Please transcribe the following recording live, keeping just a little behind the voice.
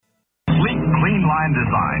clean line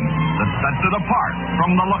design that sets it apart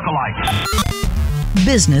from the lookalikes.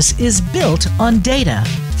 Business is built on data,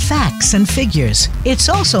 facts, and figures. It's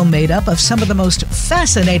also made up of some of the most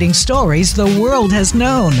fascinating stories the world has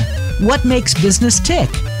known. What makes business tick?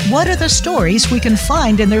 What are the stories we can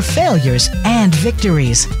find in their failures and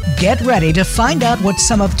victories? Get ready to find out what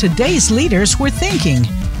some of today's leaders were thinking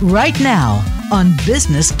right now on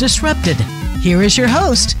Business Disrupted. Here is your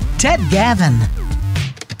host, Ted Gavin.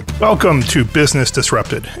 Welcome to Business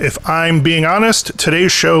Disrupted. If I'm being honest,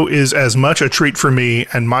 today's show is as much a treat for me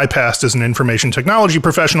and my past as an information technology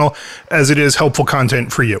professional as it is helpful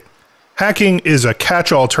content for you. Hacking is a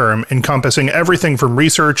catch-all term encompassing everything from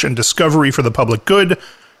research and discovery for the public good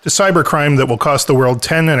to cybercrime that will cost the world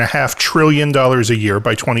 $10.5 trillion a year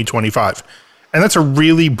by 2025. And that's a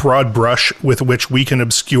really broad brush with which we can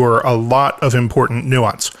obscure a lot of important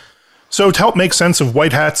nuance. So to help make sense of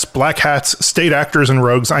white hats, black hats, state actors, and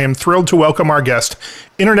rogues, I am thrilled to welcome our guest,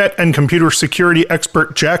 Internet and computer security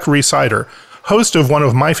expert Jack Rhysider, host of one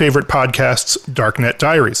of my favorite podcasts, Darknet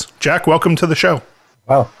Diaries. Jack, welcome to the show.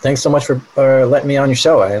 Wow, thanks so much for letting me on your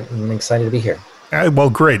show. I'm excited to be here. Well,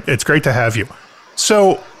 great. It's great to have you.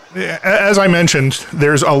 So, as I mentioned,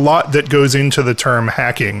 there's a lot that goes into the term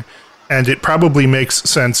hacking, and it probably makes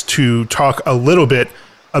sense to talk a little bit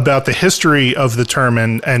about the history of the term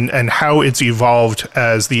and how it's evolved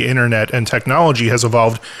as the internet and technology has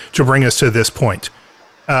evolved to bring us to this point.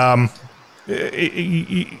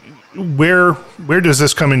 Where does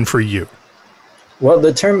this come in for you? Well,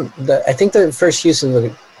 the term, I think the first use of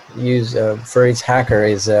the phrase hacker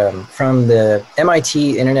is from the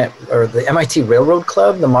MIT Internet or the MIT Railroad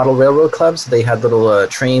Club, the Model Railroad Club. So they had little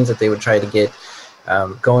trains that they would try to get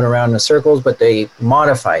going around in the circles, but they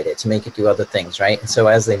modified it to make it do other things, right? And so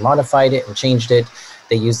as they modified it and changed it,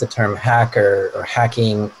 they used the term hacker or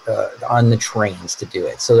hacking on the trains to do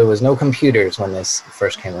it. So there was no computers when this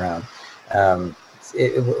first came around.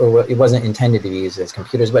 It wasn't intended to be used as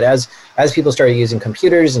computers, but as people started using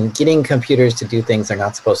computers and getting computers to do things they're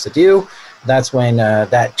not supposed to do, that's when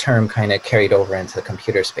that term kind of carried over into the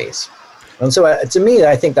computer space. And so to me,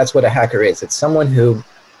 I think that's what a hacker is. It's someone who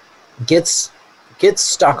gets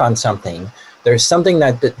stuck on something. There's something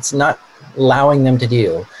that's not allowing them to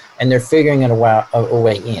do, and they're figuring out a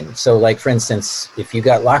way in. So like, for instance, if you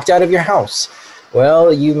got locked out of your house,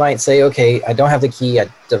 well, you might say, okay, I don't have the key,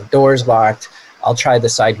 the door's locked, I'll try the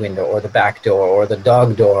side window or the back door or the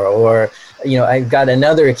dog door, or, I've got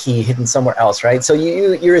another key hidden somewhere else, right? So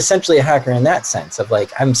you're essentially a hacker in that sense of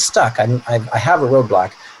like, I'm stuck, I have a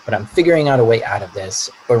roadblock, but I'm figuring out a way out of this,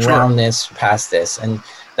 around this, past this. And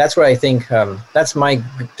that's where I think that's my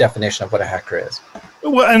definition of what a hacker is.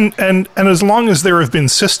 Well, and as long as there have been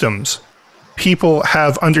systems, people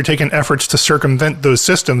have undertaken efforts to circumvent those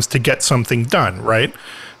systems to get something done, right?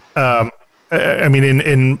 I mean,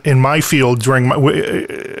 in my field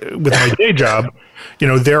with my day job,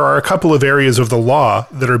 there are a couple of areas of the law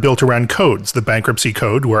that are built around codes: the bankruptcy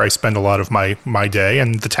code, where I spend a lot of my day,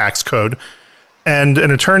 and the tax code. And an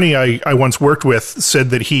attorney I once worked with said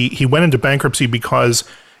that he went into bankruptcy because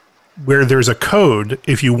where there's a code,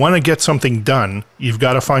 if you want to get something done, you've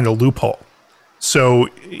got to find a loophole. So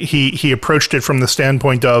he approached it from the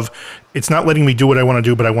standpoint of, it's not letting me do what I want to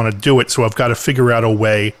do, but I want to do it. So I've got to figure out a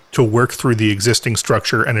way to work through the existing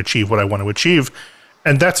structure and achieve what I want to achieve.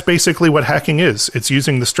 And that's basically what hacking is. It's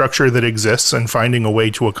using the structure that exists and finding a way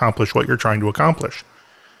to accomplish what you're trying to accomplish.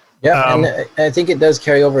 Yeah, and I think it does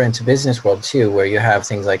carry over into business world too, where you have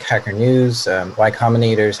things like Hacker News, Y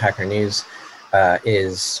Combinator's Hacker News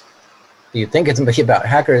is, you think it's about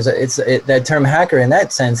hackers. That term hacker in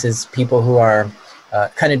that sense is people who are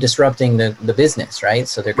kind of disrupting the business, right?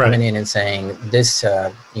 So they're coming in and saying this,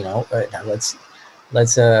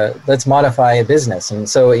 let's modify a business. And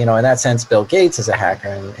so, in that sense, Bill Gates is a hacker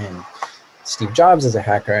and Steve Jobs is a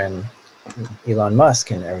hacker and Elon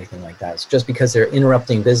Musk and everything like that. It's just because they're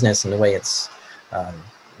interrupting business in the way it's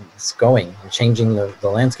going and changing the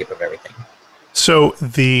landscape of everything. So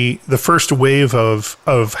the first wave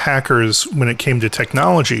of hackers when it came to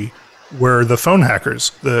technology were the phone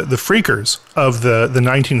hackers, the phreakers of the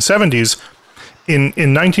 1970s. In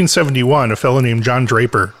 1971, a fellow named John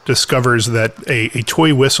Draper discovers that a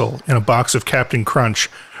toy whistle in a box of Captain Crunch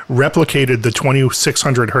replicated the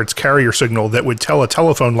 2600 hertz carrier signal that would tell a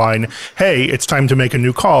telephone line, hey, it's time to make a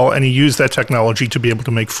new call, and he used that technology to be able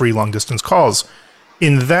to make free long-distance calls.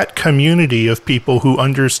 In that community of people who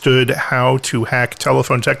understood how to hack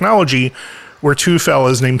telephone technology were two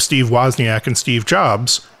fellas named Steve Wozniak and Steve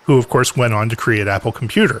Jobs, who, of course, went on to create Apple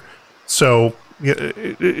Computer. So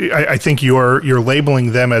I think you're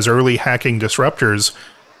labeling them as early hacking disruptors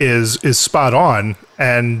is spot on.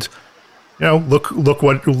 And look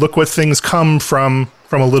what things come from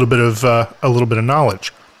a little bit of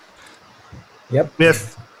knowledge. Yep.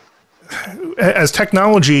 As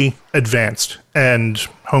technology advanced and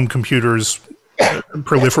home computers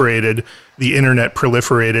proliferated, the internet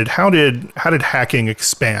proliferated, how did hacking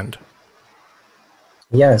expand?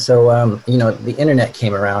 Yeah, so the internet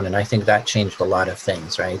came around, and I think that changed a lot of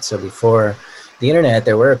things, right? So before the internet,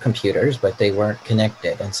 there were computers, but they weren't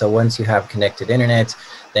connected. And so once you have connected internet,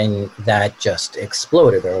 then that just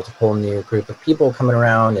exploded. There was a whole new group of people coming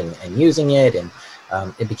around and using it, and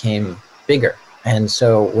it became bigger. And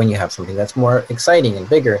so when you have something that's more exciting and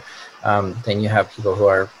bigger, then you have people who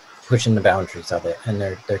are pushing the boundaries of it, and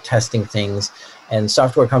they're testing things. And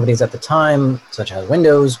software companies at the time, such as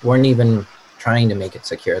Windows, weren't even trying to make it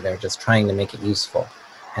secure. They're just trying to make it useful.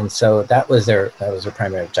 And so that was their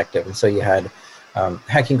primary objective. And so you had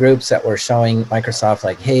hacking groups that were showing Microsoft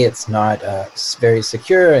like, hey, it's not very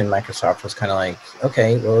secure. And Microsoft was kind of like,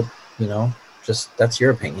 okay, well, just that's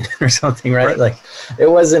your opinion or something, right? Like it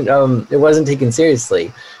wasn't taken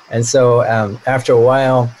seriously. And so after a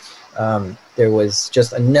while, there was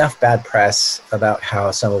just enough bad press about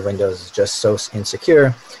how some of Windows is just so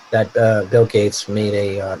insecure that Bill Gates made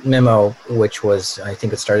a memo, which was, I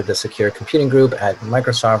think it started the Secure Computing Group at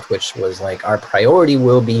Microsoft, which was like, our priority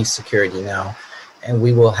will be security now, and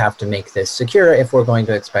we will have to make this secure if we're going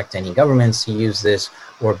to expect any governments to use this,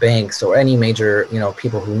 or banks, or any major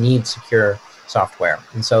people who need secure software.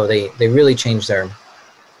 And so they really changed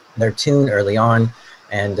their tune early on,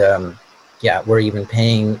 and we're even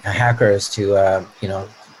paying hackers to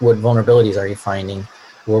what vulnerabilities are you finding?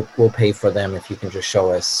 We'll pay for them if you can just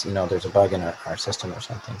show us there's a bug in our system or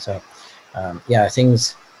something. So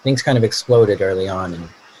things kind of exploded early on,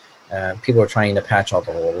 and people are trying to patch all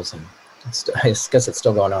the holes, and I guess it's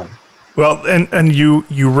still going on. Well, and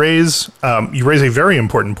you raise a very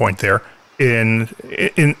important point there in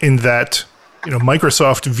that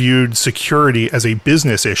Microsoft viewed security as a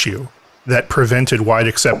business issue that prevented wide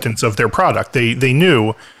acceptance of their product. They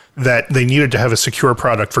knew that they needed to have a secure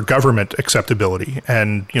product for government acceptability,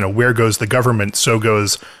 and where goes the government, so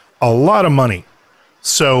goes a lot of money.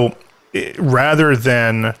 So rather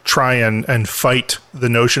than try and fight the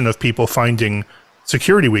notion of people finding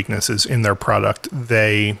security weaknesses in their product,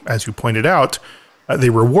 they, as you pointed out, they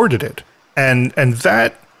rewarded it. And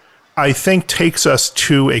that, I think, takes us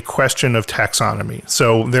to a question of taxonomy.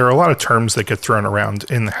 So there are a lot of terms that get thrown around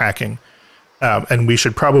in hacking, and we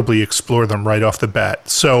should probably explore them right off the bat.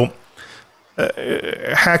 So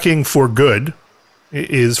hacking for good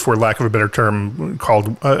is, for lack of a better term,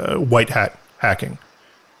 called white hat hacking.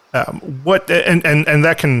 And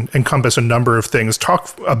that can encompass a number of things.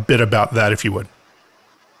 Talk a bit about that, if you would.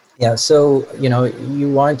 Yeah, so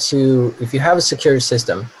you want to, if you have a secure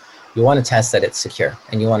system, you want to test that it's secure,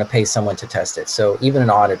 and you want to pay someone to test it. So even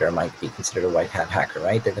an auditor might be considered a white hat hacker,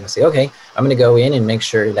 right? They're going to say, okay, I'm going to go in and make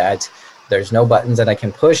sure that there's no buttons that I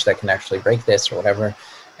can push that can actually break this or whatever.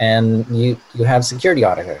 And you have security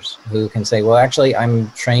auditors who can say, well, actually,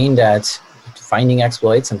 I'm trained at finding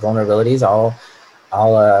exploits and vulnerabilities.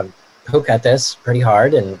 I'll poke at this pretty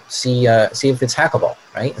hard and see if it's hackable,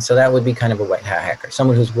 right? And so that would be kind of a white hat hacker,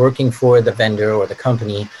 someone who's working for the vendor or the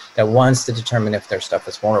company that wants to determine if their stuff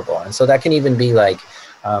is vulnerable. And so that can even be like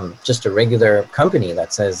just a regular company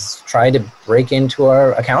that says, try to break into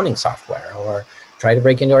our accounting software, or try to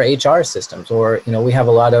break into our HR systems, or we have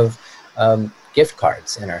a lot of gift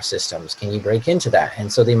cards in our systems. Can you break into that?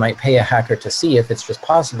 And so they might pay a hacker to see if it's just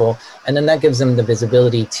possible, and then that gives them the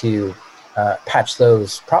visibility to patch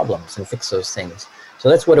those problems and fix those things. So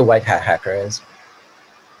that's what a white hat hacker is.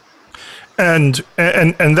 And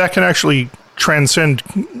that can actually transcend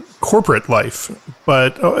corporate life,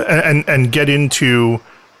 but and get into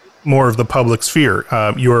more of the public sphere.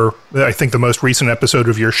 I think the most recent episode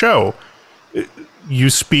of your show, you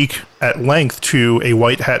speak at length to a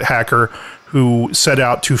white hat hacker who set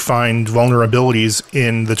out to find vulnerabilities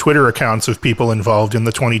in the Twitter accounts of people involved in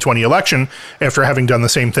the 2020 election after having done the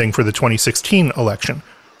same thing for the 2016 election.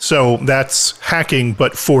 So that's hacking,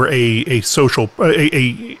 but for a social,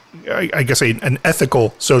 I guess an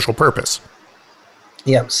ethical social purpose.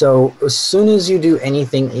 Yeah, so as soon as you do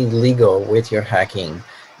anything illegal with your hacking,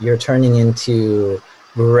 you're turning into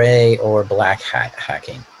gray or black hat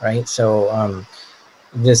hacking, right? So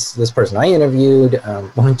this person I interviewed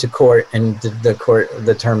went to court, and the court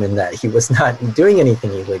determined that he was not doing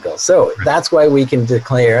anything illegal. So that's why we can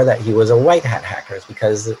declare that he was a white hat hacker,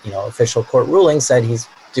 because official court ruling said he's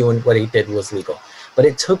doing what he did was legal. But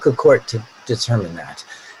it took a court to determine that.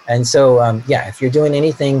 And so if you're doing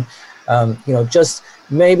anything just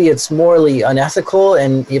maybe it's morally unethical,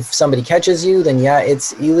 and if somebody catches you, then yeah,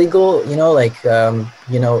 it's illegal.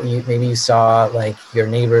 Maybe you saw like your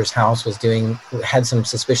neighbor's house had some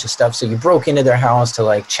suspicious stuff, so you broke into their house to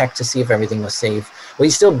like check to see if everything was safe. Well,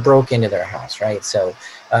 you still broke into their house, right? So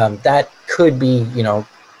that could be,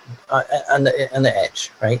 on the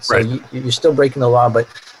edge, right? So right. You're still breaking the law, but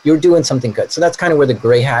you're doing something good. So that's kind of where the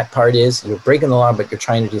gray hat part is. You're breaking the law, but you're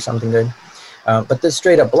trying to do something good. But the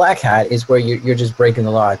straight up black hat is where you're just breaking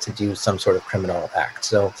the law to do some sort of criminal act.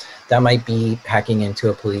 So that might be hacking into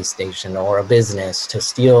a police station or a business to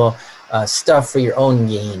steal stuff for your own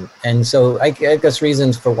gain. And so I guess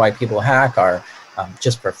reasons for why people hack are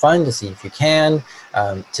just for fun, to see if you can,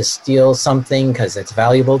 to steal something because it's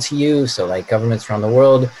valuable to you. So like governments around the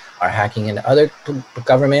world are hacking into other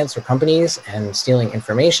governments or companies and stealing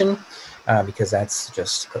information because that's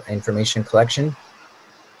just information collection.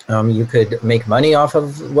 You could make money off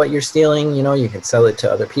of what you're stealing. You could sell it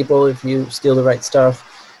to other people if you steal the right stuff.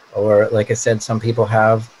 Or like I said, some people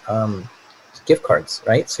have gift cards,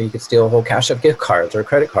 right? So you could steal a whole cache of gift cards or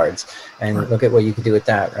credit cards and look at what you could do with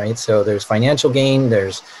that, right? So there's financial gain,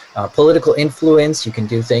 there's political influence. You can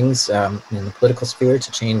do things in the political sphere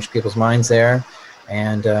to change people's minds there.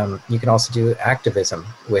 And you can also do activism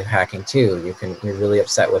with hacking too. You're really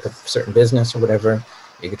upset with a certain business or whatever.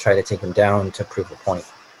 You could try to take them down to prove a point.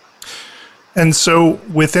 And so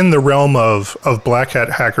within the realm of black hat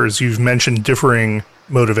hackers, you've mentioned differing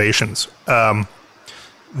motivations.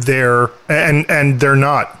 They're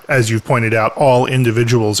not, as you've pointed out, all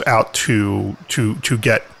individuals out to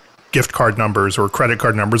get gift card numbers or credit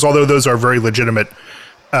card numbers, although those are very legitimate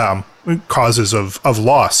causes of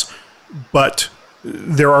loss. But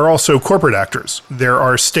there are also corporate actors. There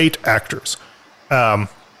are state actors. I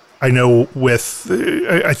know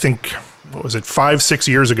I think, what was it, 5-6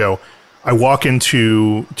 years ago, I walk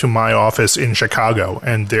into my office in Chicago,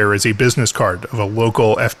 and there is a business card of a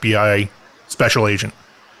local FBI special agent.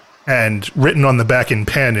 And written on the back in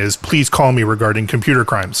pen is, "Please call me regarding computer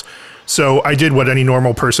crimes." So I did what any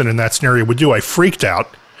normal person in that scenario would do. I freaked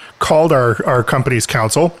out, called our company's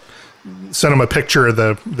counsel, sent him a picture of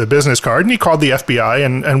the business card, and he called the FBI.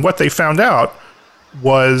 And what they found out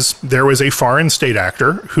was there was a foreign state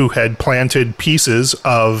actor who had planted pieces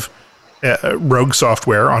of rogue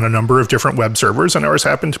software on a number of different web servers, and ours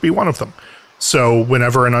happened to be one of them. So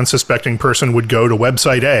whenever an unsuspecting person would go to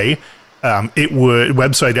website A,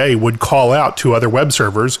 website A would call out to other web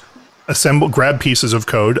servers, grab pieces of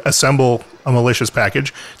code, assemble a malicious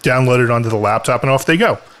package, download it onto the laptop, and off they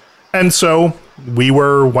go. And so we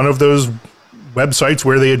were one of those websites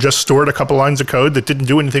where they had just stored a couple lines of code that didn't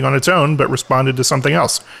do anything on its own, but responded to something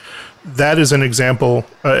else. That is an example,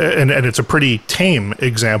 and it's a pretty tame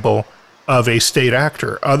example of a state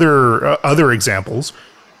actor. Other examples,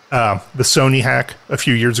 the Sony hack a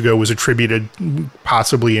few years ago was attributed,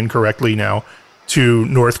 possibly incorrectly now, to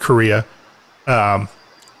North Korea.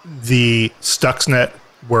 The Stuxnet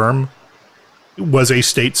worm was a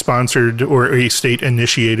state-sponsored or a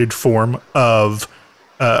state-initiated form of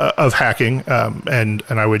hacking, and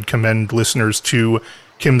I would commend listeners to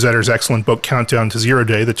Kim Zetter's excellent book, Countdown to Zero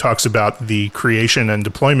Day, that talks about the creation and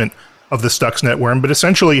deployment of the Stuxnet worm. But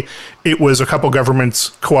essentially, it was a couple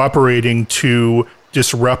governments cooperating to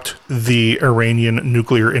disrupt the Iranian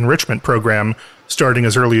nuclear enrichment program starting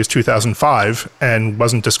as early as 2005 and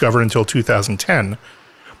wasn't discovered until 2010.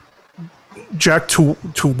 Jack, to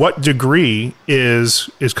what degree is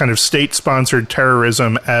kind of state-sponsored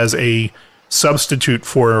terrorism as a substitute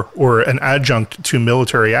for or an adjunct to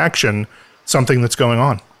military action something that's going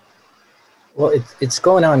on? Well, it's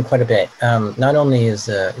going on quite a bit. Not only is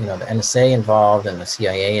the NSA involved and the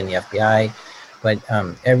CIA and the FBI, but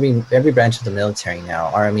every branch of the military now,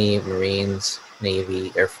 Army, Marines,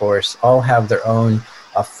 Navy, Air Force, all have their own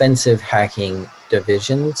offensive hacking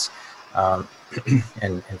divisions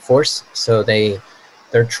and force. So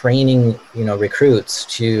they're training recruits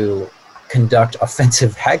to conduct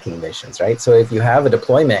offensive hacking missions, right? So if you have a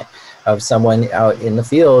deployment of someone out in the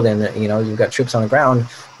field and you've got troops on the ground,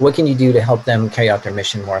 what can you do to help them carry out their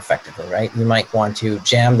mission more effectively, right? You might want to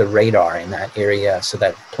jam the radar in that area so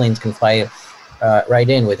that planes can fly right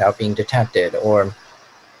in without being detected, or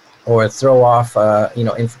throw off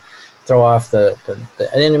throw off the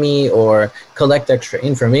enemy, or collect extra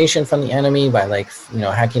information from the enemy by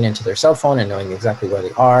hacking into their cell phone and knowing exactly where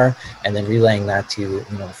they are, and then relaying that to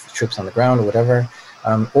troops on the ground or whatever.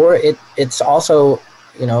 Or it's also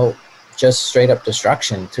just straight up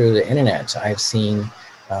destruction through the internet.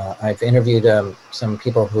 I've interviewed some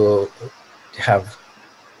people who have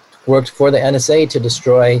worked for the NSA to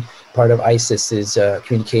destroy part of ISIS's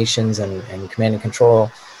communications and command and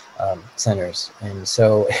control centers, and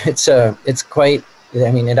so it's quite. I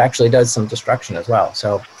mean, it actually does some destruction as well.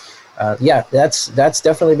 So, yeah, that's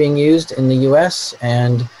definitely being used in the U.S.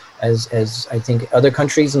 and as I think other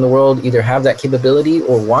countries in the world either have that capability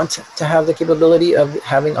or want to have the capability of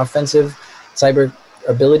having offensive cyber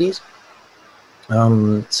abilities.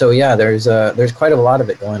 So yeah, there's quite a lot of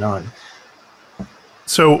it going on.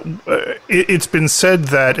 So it's been said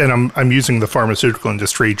that, and I'm using the pharmaceutical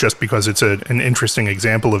industry just because it's an interesting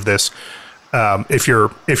example of this. If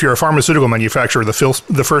you're a pharmaceutical manufacturer,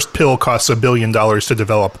 the first pill costs $1 billion to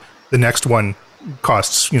develop. The next one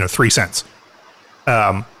costs 3 cents.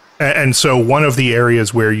 And so one of the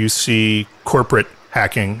areas where you see corporate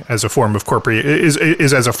hacking as a form of corporate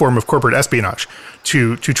is as a form of corporate espionage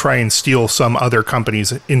to try and steal some other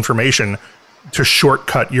company's information to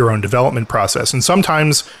shortcut your own development process. And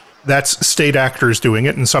sometimes that's state actors doing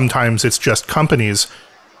it, and sometimes it's just companies.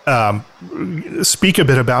 Speak a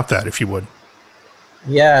bit about that, if you would.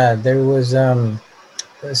 Yeah, there was.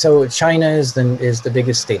 So China is the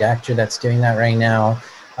biggest state actor that's doing that right now.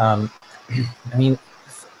 I mean,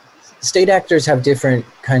 state actors have different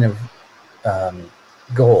kind of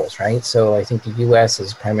goals, right? So I think the U.S.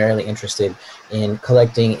 is primarily interested in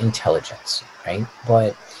collecting intelligence, right?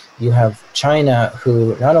 But you have China,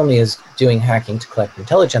 who not only is doing hacking to collect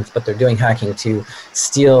intelligence, but they're doing hacking to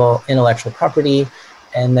steal intellectual property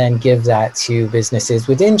and then give that to businesses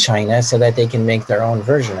within China so that they can make their own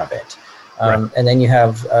version of it. Right. And then you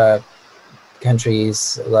have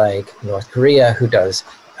countries like North Korea, who does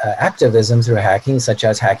activism through hacking, such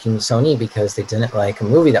as hacking Sony because they didn't like a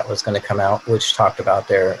movie that was going to come out which talked about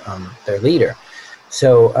their leader.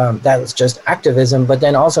 So that was just activism. But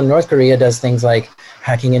then also North Korea does things like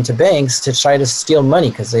hacking into banks to try to steal money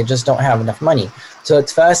because they just don't have enough money. So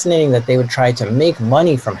it's fascinating that they would try to make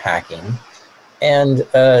money from hacking, and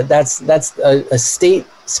that's a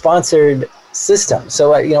state-sponsored system.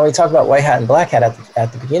 So we talk about white hat and black hat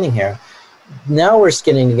at the beginning here. Now we're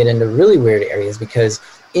getting to get into really weird areas because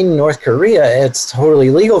in North Korea, it's totally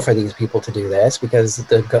legal for these people to do this because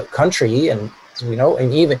the country and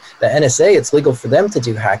even the NSA, it's legal for them to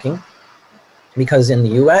do hacking because in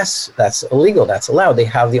the US, that's illegal, that's allowed. They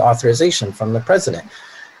have the authorization from the president.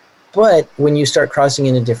 But when you start crossing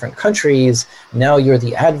into different countries, now you're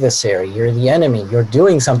the adversary, you're the enemy, you're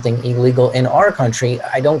doing something illegal in our country.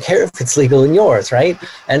 I don't care if it's legal in yours, right?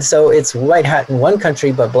 And so it's white hat in one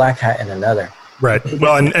country, but black hat in another. Right.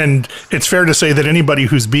 Well, and it's fair to say that anybody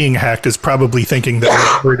who's being hacked is probably thinking that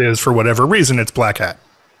whatever it is, for whatever reason, it's black hat.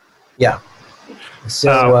 Yeah.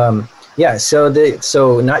 So,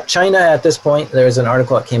 so not China at this point. There's an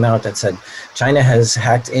article that came out that said China has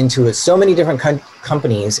hacked into so many different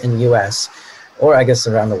companies in the US, or I guess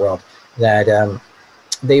around the world, that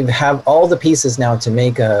they have all the pieces now to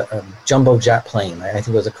make a jumbo jet plane. I think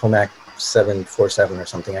it was a Comac 747 or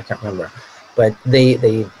something. I can't remember. But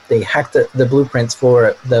they hacked the blueprints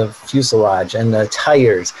for the fuselage and the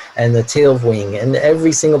tires and the tail wing and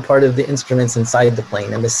every single part of the instruments inside the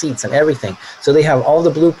plane and the seats and everything. So they have all the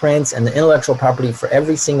blueprints and the intellectual property for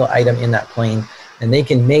every single item in that plane, and they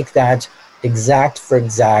can make that exact for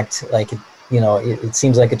exact. Like it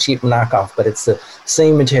seems like a cheap knockoff, but it's the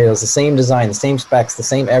same materials, the same design, the same specs, the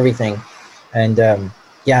same everything. And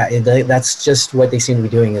that's just what they seem to be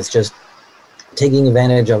doing, is just taking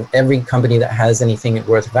advantage of every company that has anything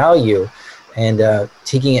worth value and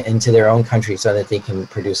taking it into their own country so that they can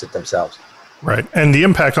produce it themselves. Right. And the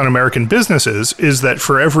impact on American businesses is that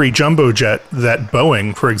for every jumbo jet that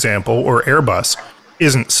Boeing, for example, or Airbus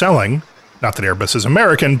isn't selling, not that Airbus is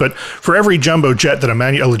American, but for every jumbo jet that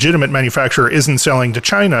a legitimate manufacturer isn't selling to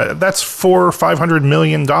China, that's $400-500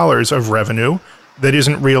 million of revenue that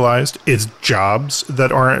isn't realized. It's jobs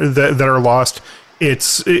that are lost.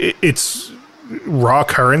 It's raw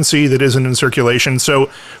currency that isn't in circulation. So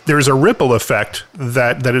there's a ripple effect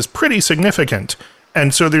that is pretty significant.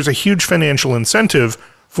 And so there's a huge financial incentive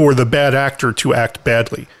for the bad actor to act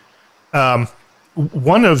badly.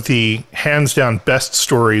 One of the hands down best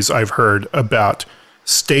stories I've heard about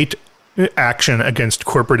state action against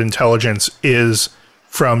corporate intelligence is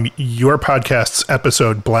from your podcast's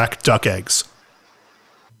episode, Black Duck Eggs.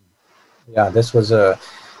 Yeah, this was a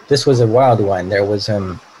wild one. There was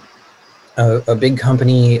a big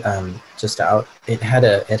company just out. It had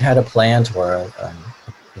a plant or a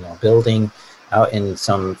building out in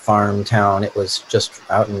some farm town. It was just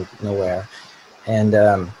out in nowhere, and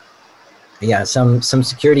some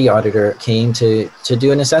security auditor came to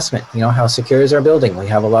do an assessment. How secure is our building? We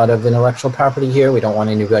have a lot of intellectual property here. We don't want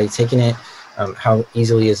anybody taking it. How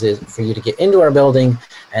easily is it for you to get into our building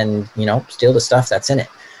and steal the stuff that's in it?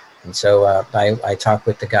 And so I talked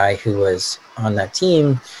with the guy who was on that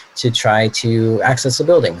team to try to access the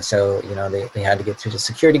building. So, they had to get through the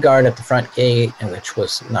security guard at the front gate, and which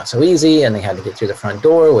was not so easy. And they had to get through the front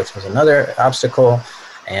door, which was another obstacle,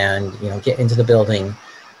 and, get into the building,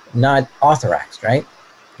 not authorized, right?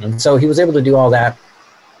 And so he was able to do all that.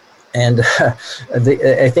 And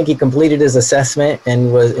I think he completed his assessment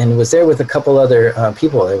and was there with a couple other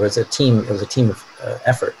people. It was a team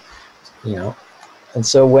effort, And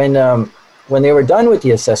so when they were done with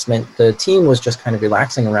the assessment, the team was just kind of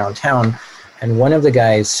relaxing around town, and one of the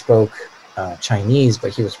guys spoke Chinese,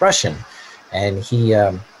 but he was Russian, and he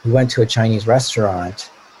went to a Chinese restaurant,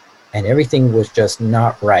 and everything was just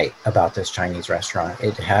not right about this Chinese restaurant.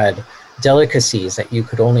 It had delicacies that you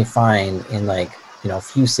could only find in a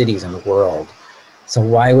few cities in the world. So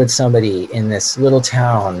why would somebody in this little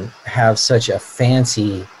town have such a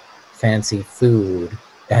fancy food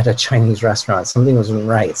at a Chinese restaurant? Something wasn't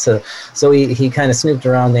right. So he kind of snooped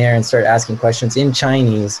around there and started asking questions in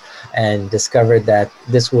Chinese, and discovered that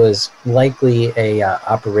this was likely a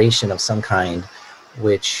operation of some kind,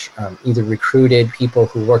 which either recruited people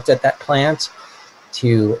who worked at that plant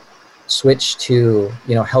to switch to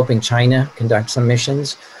helping China conduct some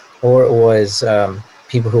missions, or it was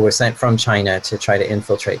people who were sent from China to try to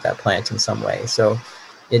infiltrate that plant in some way. So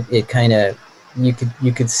it kind of, you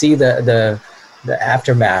could see the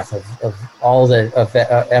aftermath of all the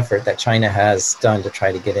effort that China has done to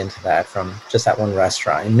try to get into that from just that one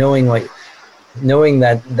restaurant, and knowing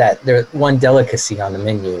that there one delicacy on the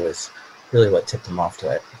menu was really what tipped them off to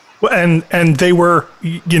it. Well, and they were,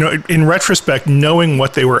 in retrospect, knowing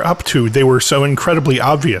what they were up to, they were so incredibly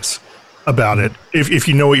obvious about it. If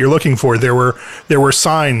you know what you're looking for, there were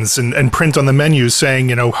signs and print on the menus saying,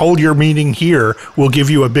 hold your meeting here, we'll give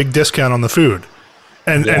you a big discount on the food.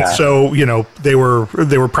 And so, they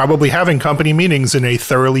were probably having company meetings in a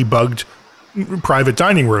thoroughly bugged private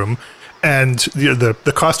dining room, and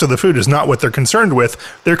the cost of the food is not what they're concerned with.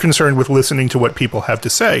 They're concerned with listening to what people have to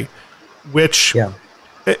say, which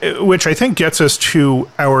I think gets us to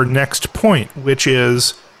our next point, which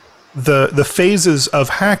is the phases of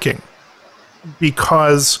hacking.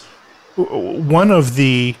 Because one of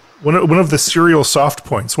the serial soft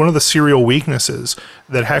points, one of the serial weaknesses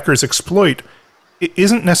that hackers exploit, it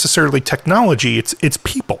isn't necessarily technology; it's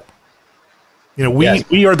people.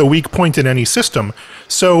 We are the weak point in any system.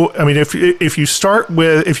 So, I mean, if you start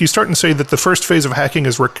and say that the first phase of hacking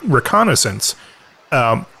is reconnaissance,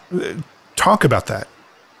 talk about that.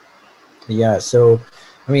 Yeah. So,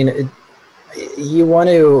 I mean, you want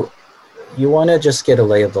to just get a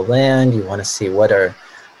lay of the land. You want to see what are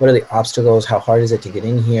the obstacles, how hard is it to get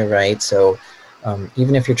in here, right? So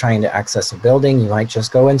even if you're trying to access a building, you might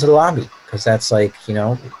just go into the lobby, because that's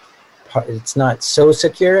it's not so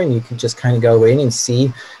secure, and you can just kind of go in and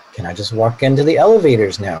see, can I just walk into the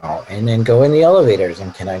elevators now, and then go in the elevators,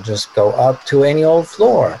 and can I just go up to any old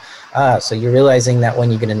floor? So you're realizing that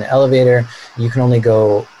when you get in the elevator, you can't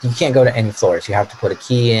go to any floors. You have to put a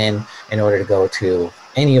key in order to go to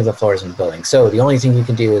any of the floors in the building. So the only thing you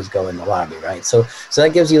can do is go in the lobby, right? So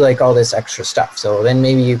that gives you all this extra stuff. So then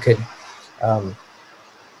maybe you could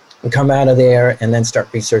come out of there and then start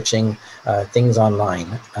researching things online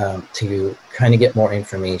to kind of get more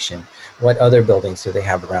information. What other buildings do they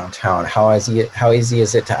have around town? How easy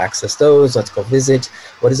is it to access those? Let's go visit.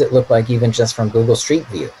 What does it look like even just from Google Street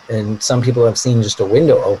View? And some people have seen just a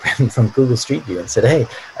window open from Google Street View and said, hey,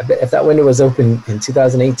 I bet if that window was open in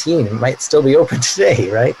 2018, it might still be open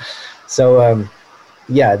today, right? So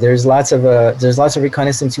there's lots of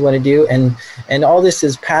reconnaissance you want to do, and all this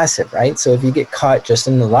is passive, right? So if you get caught just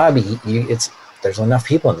in the lobby, there's enough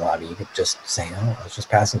people in the lobby. You could just say, oh, I was just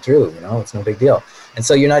passing through, it's no big deal. And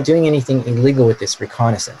so you're not doing anything illegal with this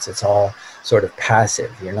reconnaissance. It's all sort of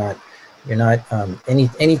passive. You're not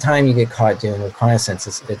any time you get caught doing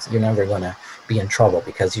reconnaissance, you're never going to be in trouble,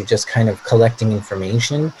 because you're just kind of collecting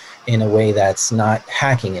information in a way that's not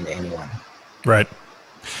hacking into anyone. Right.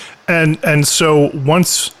 And so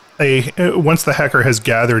once the hacker has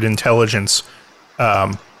gathered intelligence,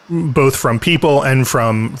 both from people and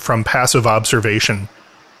from passive observation,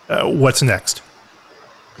 what's next?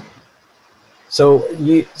 So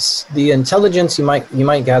the intelligence, you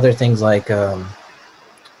might gather things like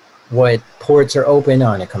what ports are open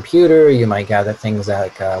on a computer. You might gather things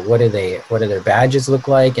like what do their badges look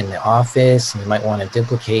like in the office. You might want to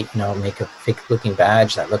duplicate, make a fake looking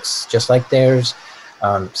badge that looks just like theirs.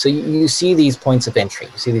 So you see these points of entry.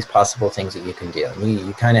 You see these possible things that you can do.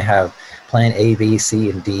 You kind of have plan A, B, C,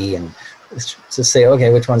 and D, and to say,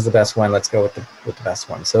 okay, which one's the best one? Let's go with the best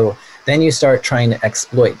one. So then you start trying to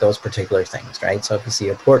exploit those particular things, right? So if you see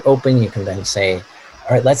a port open, you can then say,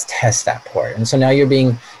 all right, let's test that port. And so now you're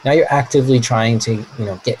actively trying to,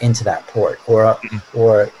 get into that port or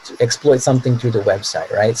exploit something through the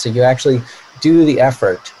website, right? So you actually do the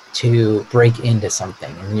effort to break into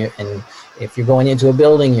something. And if you're going into a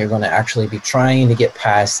building, you're going to actually be trying to get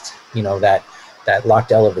past, that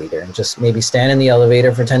locked elevator, and just maybe stand in the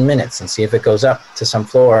elevator for 10 minutes and see if it goes up to some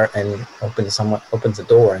floor and opens the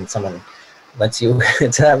door and someone lets you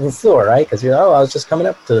to that floor, right? Because I was just coming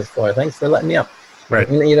up to the floor. Thanks for letting me up. Right.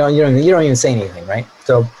 You don't even say anything, right?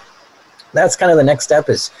 So that's kind of the next step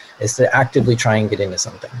is to actively try and get into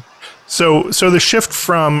something. So the shift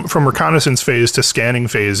from reconnaissance phase to scanning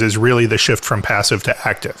phase is really the shift from passive to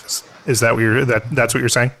active. Is that what that's what you're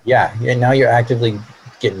saying? Yeah. Now you're actively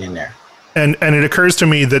getting in there. And it occurs to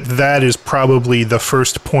me that is probably the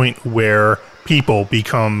first point where people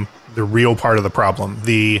become the real part of the problem.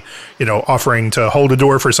 The, offering to hold a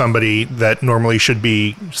door for somebody that normally should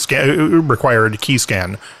be required key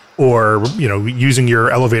scan, or, using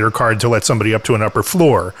your elevator card to let somebody up to an upper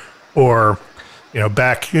floor, or,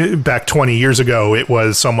 back 20 years ago, it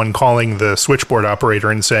was someone calling the switchboard operator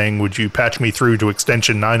and saying, would you patch me through to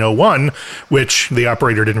extension 901, which the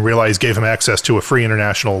operator didn't realize gave him access to a free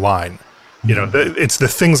international line. It's the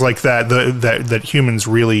things like that humans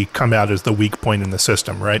really come out as the weak point in the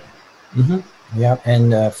system, right? Mm-hmm. Yeah,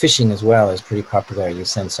 and phishing as well is pretty popular. You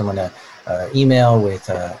send someone a email with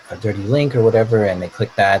a dirty link or whatever, and they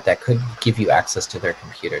click that. That could give you access to their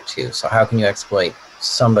computer too. So how can you exploit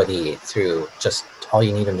somebody through just all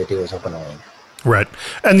you need them to do is open a link? Right.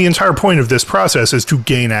 And the entire point of this process is to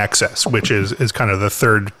gain access, which is kind of the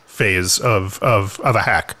third phase of a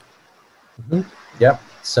hack. Mm-hmm. Yep.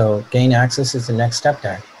 So gain access is the next step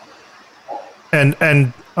there. And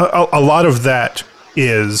a lot of that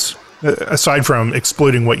is, aside from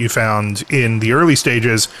exploiting what you found in the early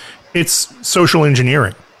stages, it's social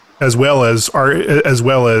engineering as well as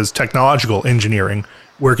technological engineering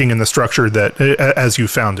working in the structure that as you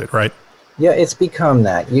found it, right? Yeah, it's become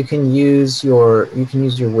that. You can use your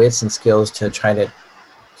wits and skills to try to.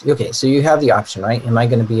 Okay, so you have the option, right? Am I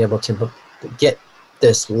going to be able to get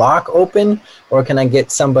this lock open, or can I get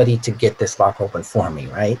somebody to get this lock open for me,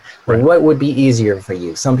 right? Or what would be easier for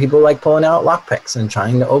you? Some people like pulling out lockpicks and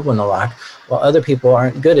trying to open the lock, while other people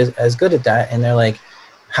aren't as good at that, and they're like,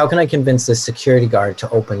 how can I convince this security guard to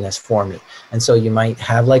open this for me? And so you might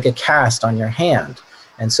have like a cast on your hand,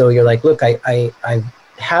 and so you're like, look, I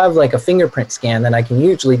have like a fingerprint scan that I can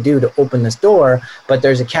usually do to open this door, but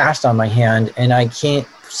there's a cast on my hand and I can't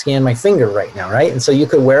scan my finger right now, right? And so you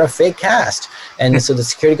could wear a fake cast, and so the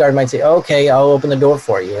security guard might say, okay, I'll open the door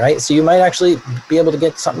for you, right? So you might actually be able to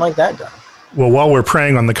get something like that done. Well, while we're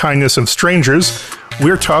preying on the kindness of strangers,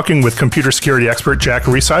 we're talking with computer security expert Jack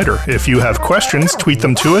Rhysider. If you have questions, tweet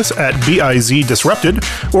them to us at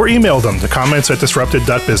BIZDisrupted or email them to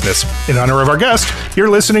comments@disrupted.business. In honor of our guest, you're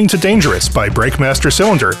listening to Dangerous by Breakmaster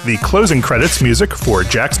Cylinder, the closing credits music for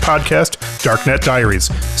Jack's podcast, Darknet Diaries.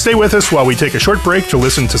 Stay with us while we take a short break to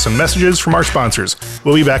listen to some messages from our sponsors.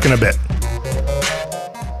 We'll be back in a bit.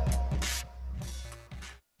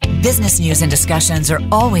 Business news and discussions are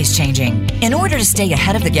always changing. In order to stay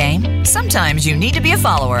ahead of the game, sometimes you need to be a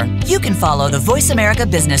follower. You can follow the Voice America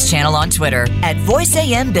Business channel on Twitter at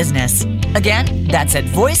VoiceAMBusiness. Again, that's at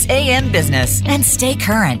VoiceAMBusiness, and stay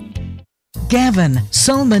current. Gavin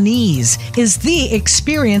Solmanese is the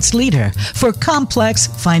experienced leader for complex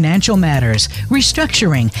financial matters,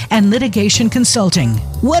 restructuring, and litigation consulting.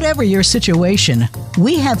 Whatever your situation,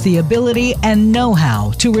 we have the ability and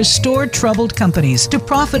know-how to restore troubled companies to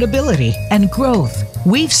profitability and growth.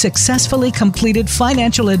 We've successfully completed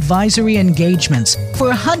financial advisory engagements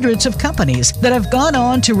for hundreds of companies that have gone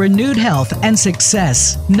on to renewed health and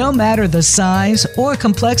success. No matter the size or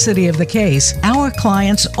complexity of the case, our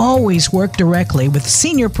clients always work directly with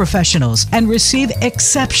senior professionals and receive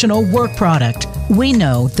exceptional work product. We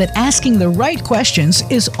know that asking the right questions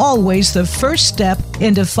is always the first step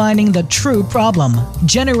in defining the true problem.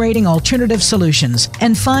 Generating alternative solutions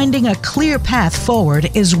and finding a clear path forward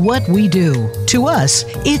is what we do. To us,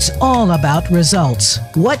 it's all about results.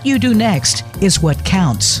 What you do next is what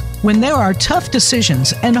counts. When there are tough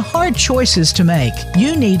decisions and hard choices to make,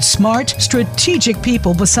 you need smart, strategic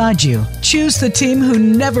people beside you. Choose the team who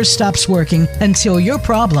never stops working until your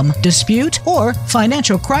problem, dispute, or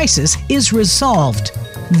financial crisis is resolved.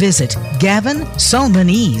 Visit Gavin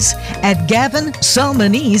Solmanese at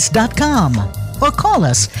gavinsolmanese.com or call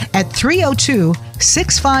us at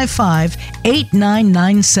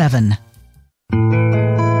 302-655-8997.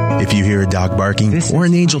 If you hear a dog barking or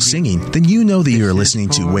an angel singing, then you know that you are listening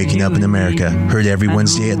to Waking Up in America. Heard every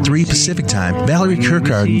Wednesday at 3 Pacific Time, Valerie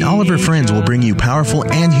Kirkard and all of her friends will bring you powerful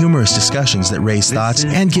and humorous discussions that raise thoughts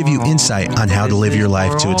and give you insight on how to live your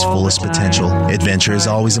life to its fullest potential. Adventure is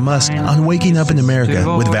always a must on Waking Up in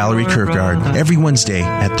America with Valerie Kirkard every Wednesday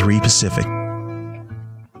at 3 Pacific.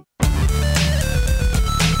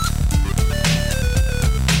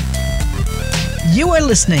 You are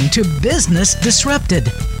listening to Business Disrupted.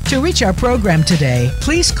 To reach our program today,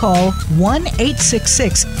 please call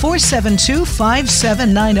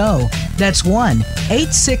 1-866-472-5790. That's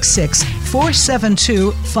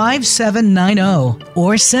 1-866-472-5790.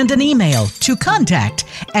 Or send an email to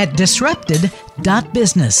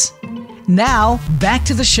contact@disrupted.business. Now, back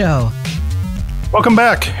to the show. Welcome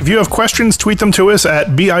back. If you have questions, tweet them to us at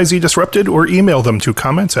BIZDisrupted or email them to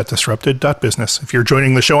comments@disrupted.business. If you're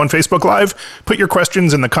joining the show on Facebook Live, put your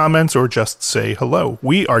questions in the comments or just say hello.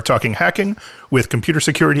 We are talking hacking with computer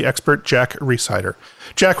security expert Jack Rhysider.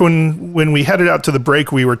 Jack, when we headed out to the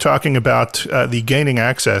break, we were talking about the gaining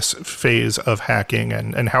access phase of hacking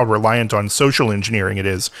and how reliant on social engineering it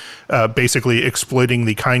is, basically exploiting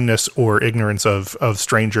the kindness or ignorance of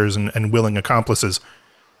strangers and willing accomplices.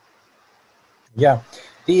 Yeah,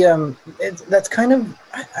 that's kind of,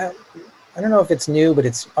 I don't know if it's new, but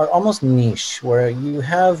it's almost niche, where you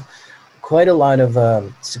have quite a lot of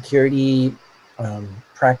security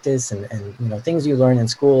practice and things you learn in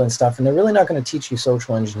school and stuff, and they're really not going to teach you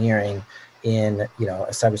social engineering in a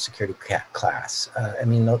cybersecurity class. I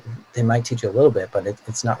mean, they might teach you a little bit, but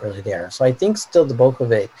it's not really there. So I think still the bulk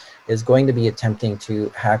of it is going to be attempting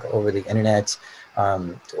to hack over the internet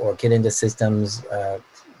or get into systems.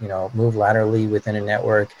 Move laterally within a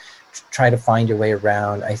network, try to find your way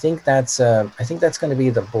around. I think that's going to be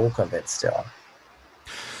the bulk of it still.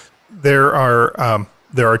 There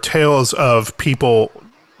are tales of people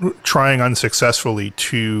trying unsuccessfully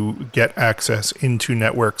to get access into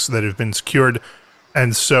networks that have been secured,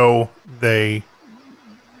 and so they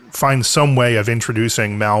find some way of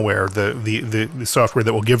introducing malware, the software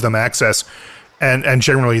that will give them access. And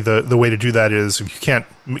generally, the way to do that is, if you can't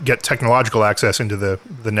get technological access into the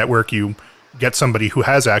network, you get somebody who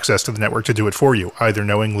has access to the network to do it for you, either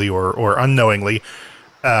knowingly or unknowingly.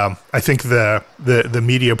 I think the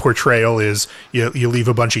media portrayal is you leave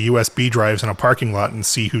a bunch of USB drives in a parking lot and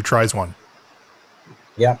see who tries one.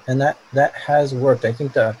 Yeah, and that has worked. I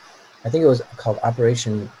think it was called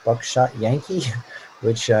Operation Buckshot Yankee,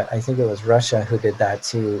 which I think it was Russia who did that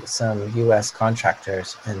to some U.S.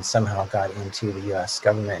 contractors and somehow got into the U.S.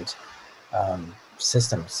 government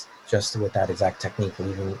systems just with that exact technique,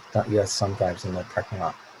 leaving U.S. thumb drives in the parking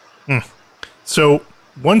lot. So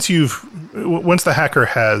once the hacker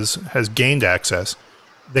has gained access,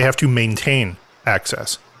 they have to maintain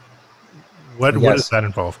access. What does that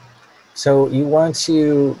involve? So you want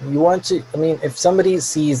to, I mean, if somebody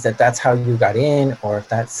sees that that's how you got in, or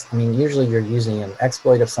if usually you're using an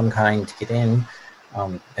exploit of some kind to get in.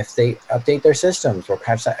 If they update their systems or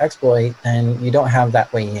patch that exploit, then you don't have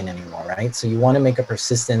that way in anymore, right? So you want to make a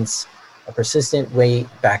persistent way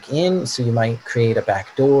back in. So you might create a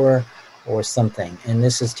backdoor or something. And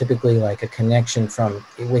this is typically like a connection from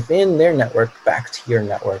within their network back to your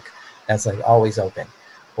network that's like always open.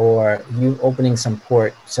 Or you opening some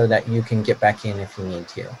port so that you can get back in if you need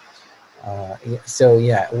to.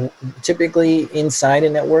 Typically inside a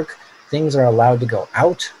network, things are allowed to go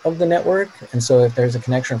out of the network. And so if there's a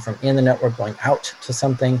connection from in the network going out to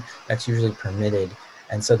something, that's usually permitted.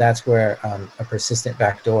 And so that's where a persistent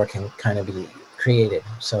backdoor can kind of be created.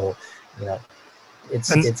 So,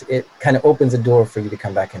 it kind of opens a door for you to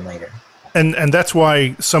come back in later. And that's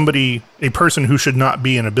why a person who should not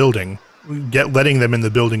be in a building, letting them in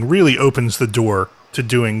the building really opens the door to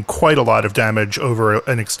doing quite a lot of damage over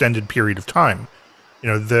an extended period of time.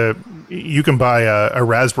 You can buy a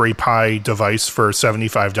Raspberry Pi device for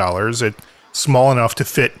 $75. It's small enough to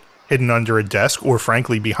fit hidden under a desk or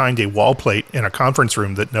frankly behind a wall plate in a conference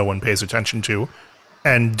room that no one pays attention to.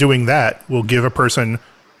 And doing that will give a person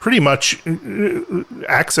pretty much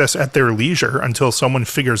access at their leisure until someone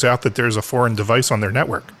figures out that there's a foreign device on their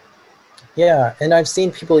network. Yeah, and I've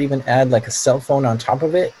seen people even add like a cell phone on top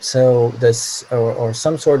of it, so this or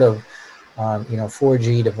some sort of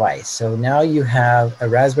 4G device. So now you have a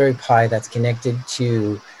Raspberry Pi that's connected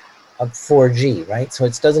to a 4G, right? So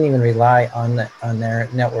it doesn't even rely on their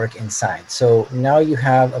network inside. So now you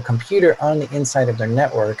have a computer on the inside of their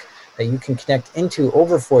network that you can connect into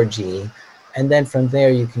over 4G, and then from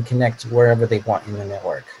there you can connect wherever they want in the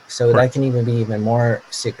network. So that can even be even more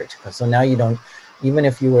secret. So now you don't. Even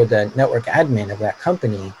if you were the network admin of that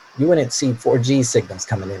company, you wouldn't see 4G signals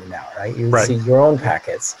coming in and out, right? You would see your own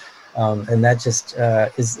packets. and that just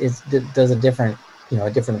does a different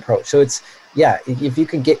approach. So it's, yeah, if you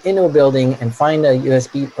could get into a building and find a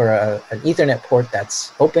USB or an Ethernet port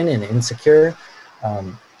that's open and insecure.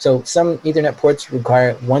 So some Ethernet ports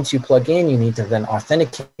require, once you plug in, you need to then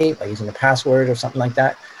authenticate by using a password or something like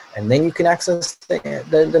that, and then you can access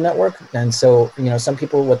the network. And so, some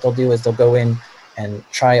people, what they'll do is they'll go in and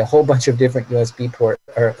try a whole bunch of different USB port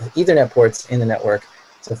or Ethernet ports in the network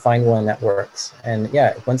to find one that works. And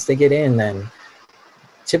yeah, once they get in, then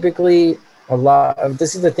typically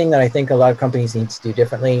this is the thing that I think a lot of companies need to do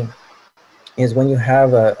differently, is when you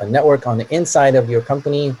have a network on the inside of your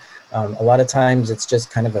company, a lot of times it's just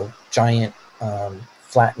kind of a giant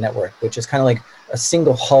flat network, which is kind of like a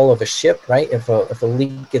single hull of a ship, right? If a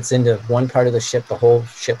leak gets into one part of the ship, the whole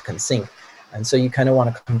ship can sink. And so you kind of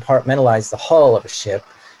want to compartmentalize the hull of a ship.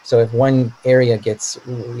 So if one area gets,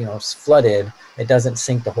 flooded, it doesn't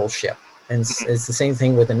sink the whole ship. And it's the same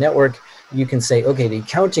thing with a network. You can say, okay, the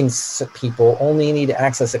accounting people only need to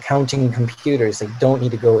access accounting computers. They don't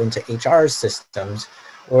need to go into HR systems,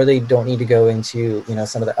 or they don't need to go into,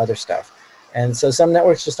 some of the other stuff. And so some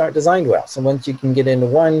networks just aren't designed well. So once you can get into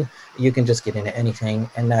one, you can just get into anything,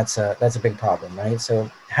 and that's a big problem, right? So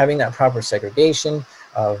having that proper segregation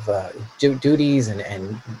of duties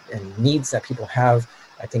and needs that people have,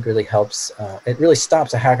 I think really helps. It really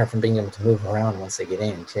stops a hacker from being able to move around once they get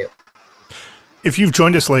in too. If you've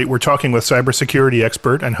joined us late, we're talking with cybersecurity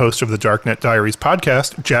expert and host of the Darknet Diaries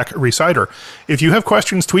podcast, Jack Rhysider. If you have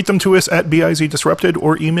questions, tweet them to us at BIZDisrupted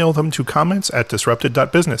or email them to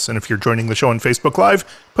comments@disrupted.business. And if you're joining the show on Facebook Live,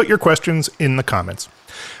 put your questions in the comments.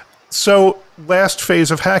 So, last phase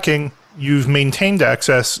of hacking, you've maintained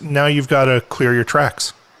access. Now you've got to clear your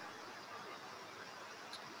tracks.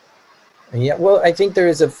 Yeah, well, I think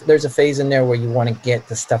there's a phase in there where you want to get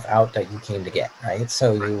the stuff out that you came to get, right?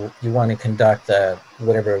 So you want to conduct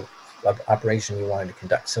whatever operation you wanted to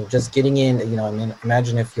conduct. So just getting in,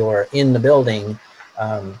 imagine if you're in the building,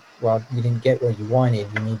 well, you didn't get what you wanted.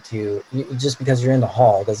 You need to, just because you're in the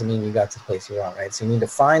hall doesn't mean you got to the place you want, right? So you need to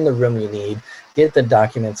find the room you need, get the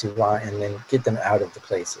documents you want, and then get them out of the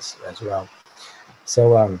places as well.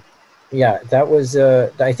 So, yeah, that was.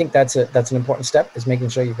 I think that's an important step, is making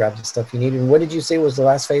sure you grab the stuff you need. And what did you say was the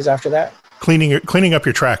last phase after that? Cleaning up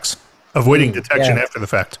your tracks, avoiding detection after the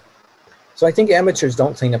fact. So I think amateurs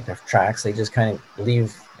don't clean up their tracks; they just kind of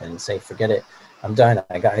leave and say, "Forget it, I'm done.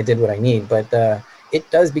 I did what I need." But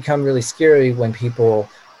it does become really scary when people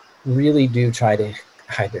really do try to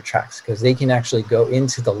hide their tracks, because they can actually go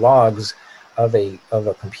into the logs of a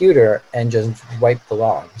computer and just wipe the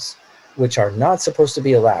logs, which are not supposed to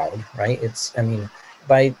be allowed, right?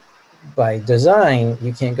 By design,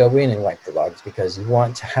 you can't go in and wipe the logs, because you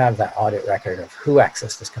want to have that audit record of who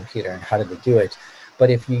accessed this computer and how did they do it. But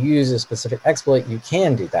if you use a specific exploit, you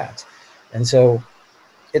can do that. And so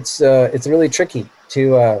it's really tricky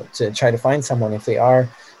to try to find someone if they are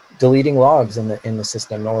deleting logs in the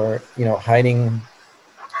system, or hiding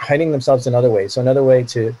themselves in other ways. So another way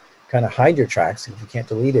to kind of hide your tracks, if you can't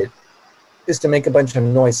delete it, is to make a bunch of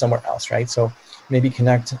noise somewhere else, right? So maybe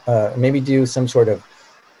maybe do some sort of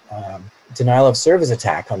denial of service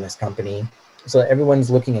attack on this company, so that everyone's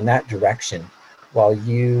looking in that direction while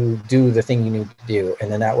you do the thing you need to do.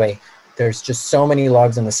 And then that way, there's just so many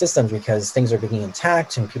logs in the systems because things are being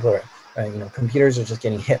attacked and people are, computers are just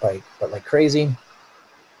getting hit like crazy.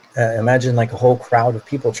 Imagine like a whole crowd of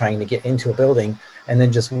people trying to get into a building, and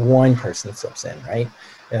then just one person slips in, right?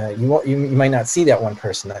 You might not see that one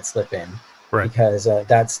person that slip in, right? Because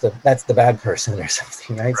that's the bad person or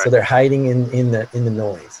something, right? So they're hiding in the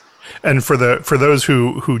noise. And for those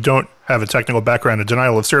who don't have a technical background, a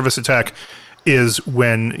denial of service attack is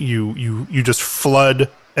when you just flood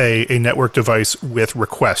a network device with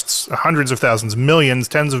requests, hundreds of thousands, millions,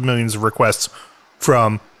 tens of millions of requests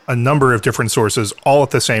from a number of different sources, all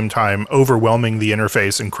at the same time, overwhelming the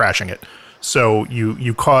interface and crashing it. So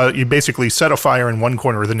you basically set a fire in one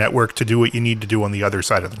corner of the network to do what you need to do on the other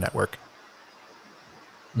side of the network.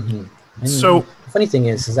 Mm-hmm. And so the funny thing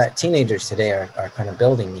is that teenagers today are kind of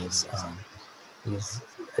building these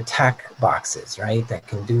attack boxes, right, that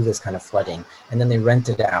can do this kind of flooding, and then they rent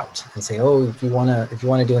it out and say, oh, if you want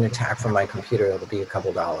to do an attack from my computer, it'll be a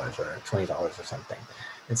couple dollars or $20 or something.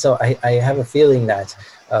 And so I have a feeling that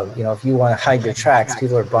if you want to hide your tracks,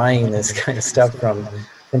 people are buying this kind of stuff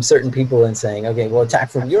from certain people and saying, okay, we'll attack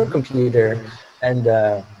from your computer, and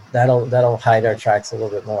that'll hide our tracks a little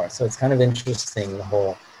bit more. So it's kind of interesting, the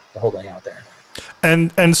whole layout there.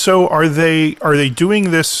 And so are they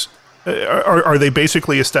doing this? Are they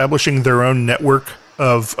basically establishing their own network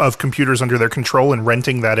of computers under their control and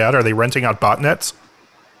renting that out? Are they renting out botnets?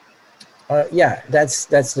 Yeah, that's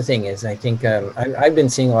the thing is I think I've been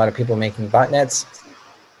seeing a lot of people making botnets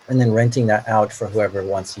and then renting that out for whoever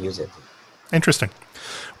wants to use it. Interesting.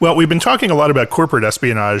 Well, we've been talking a lot about corporate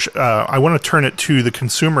espionage. I want to turn it to the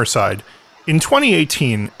consumer side. In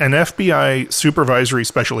 2018, an FBI supervisory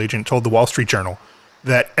special agent told the Wall Street Journal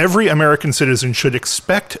that every American citizen should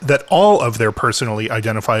expect that all of their personally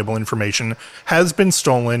identifiable information has been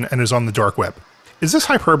stolen and is on the dark web. Is this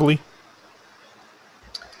hyperbole?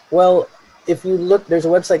 Well, if you look, there's a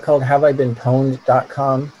website called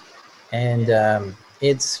haveibeenpwned.com, and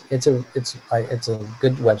it's a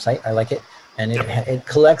good website. I like it, and it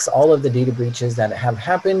collects all of the data breaches that have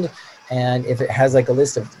happened. And if it has like a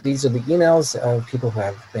list of these are the emails of people who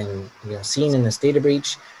have been seen in this data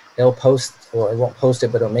breach, it'll post, or it won't post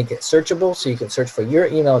it, but it'll make it searchable, so you can search for your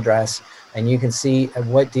email address and you can see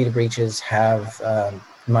what data breaches have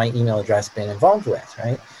my email address been involved with,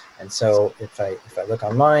 right? And so if I look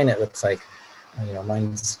on mine, it looks like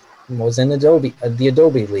mine was in Adobe, the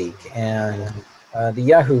Adobe leak and the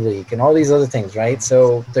Yahoo leak and all these other things, right?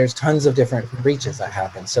 So there's tons of different breaches that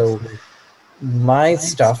happen. So my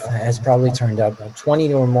stuff has probably turned up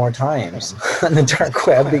 20 or more times on the dark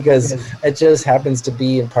web because it just happens to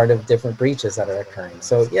be a part of different breaches that are occurring.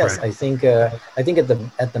 So yes, right. I think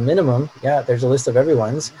at the minimum, yeah, there's a list of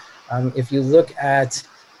everyone's. If you look at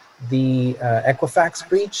the Equifax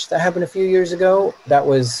breach that happened a few years ago, that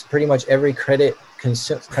was pretty much every credit.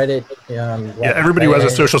 Everybody who has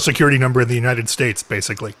a social security number in the United States,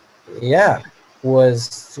 basically. Yeah.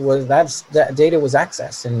 That data was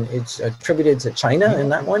accessed, and it's attributed to China in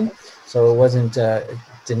that one, so it wasn't it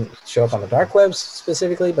didn't show up on the dark web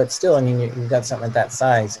specifically, but still, I mean, you've got something at that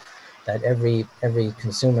size that every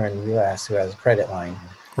consumer in the U.S. who has a credit line,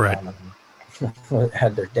 right,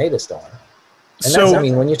 had their data stolen. And so, that's, I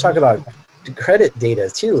mean, when you talk about credit data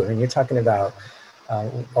too, I mean, you're talking about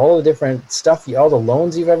all the different stuff, all the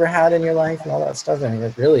loans you've ever had in your life, and all that stuff. I mean,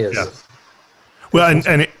 it really is. Yeah. Well,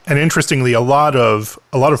 and interestingly, a lot of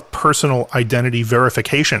personal identity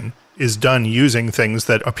verification is done using things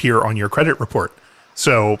that appear on your credit report.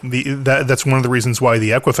 So that's one of the reasons why the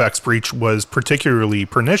Equifax breach was particularly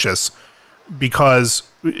pernicious, because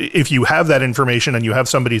if you have that information and you have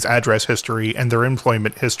somebody's address history and their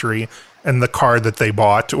employment history and the car that they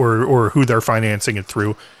bought or who they're financing it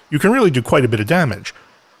through, you can really do quite a bit of damage.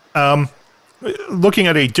 Looking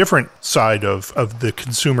at a different side of the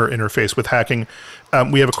consumer interface with hacking,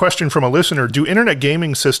 we have a question from a listener. Do internet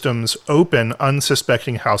gaming systems open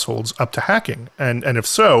unsuspecting households up to hacking? And if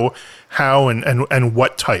so, how and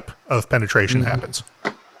what type of penetration happens?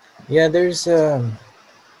 Yeah, there's...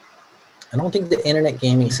 I don't think the internet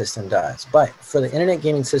gaming system does, but for the internet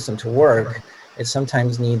gaming system to work, it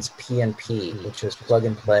sometimes needs PNP, which is plug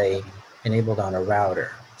and play enabled on a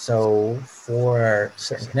router. So for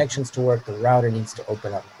certain connections to work, the router needs to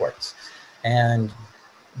open up ports. And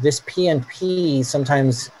this PNP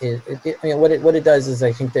sometimes, what it does is,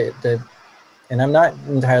 I think that and I'm not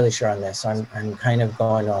entirely sure on this, so I'm kind of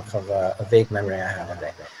going off of a vague memory I have of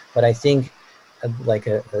it. But I think like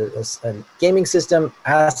a gaming system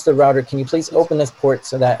asks the router, can you please open this port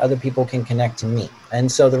so that other people can connect to me?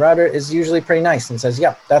 And so the router is usually pretty nice and says,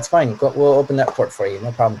 yeah, that's fine. We'll open that port for you.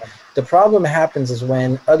 No problem. The problem happens is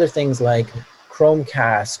when other things like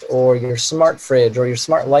Chromecast or your smart fridge or your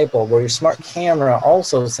smart light bulb or your smart camera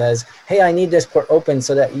also says, hey, I need this port open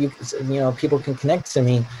so that people can connect to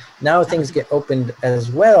me. Now things get opened as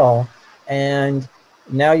well. And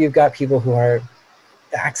now you've got people who are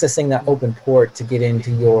accessing that open port to get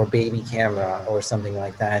into your baby camera or something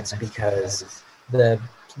like that, because the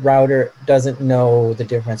router doesn't know the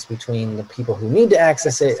difference between the people who need to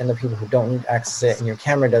access it and the people who don't need to access it, and your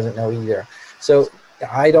camera doesn't know either. So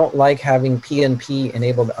I don't like having PNP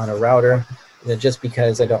enabled on a router, just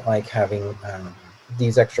because I don't like having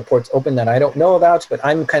these extra ports open that I don't know about, but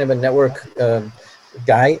I'm kind of a network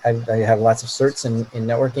guy. I have lots of certs in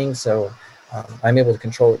networking, so I'm able to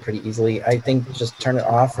control it pretty easily. I think just turn it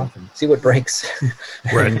off and see what breaks.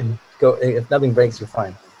 Right. Go. If nothing breaks, you're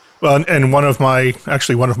fine. Well, and one of my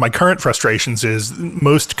current frustrations is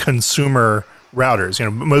most consumer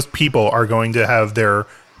routers. Most people are going to have their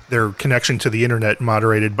connection to the internet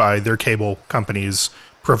moderated by their cable company's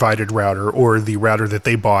provided router, or the router that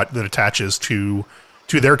they bought that attaches to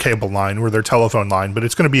their cable line or their telephone line. But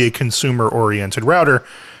it's going to be a consumer-oriented router,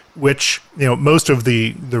 which most of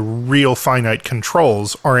the real finite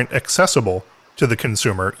controls aren't accessible to the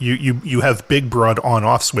consumer. You have big, broad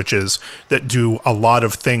on-off switches that do a lot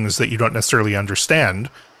of things that you don't necessarily understand,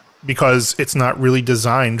 because it's not really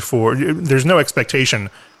designed for. There's no expectation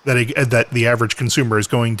that the average consumer is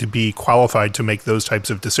going to be qualified to make those types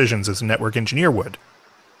of decisions as a network engineer would.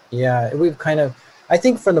 Yeah, we've kind of, I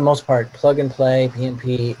think for the most part, plug and play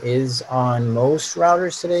PNP is on most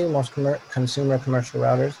routers today, most consumer commercial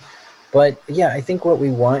routers. But yeah, I think what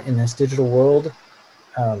we want in this digital world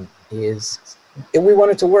is we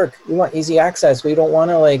want it to work. We want easy access. We don't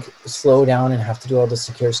want to like slow down and have to do all the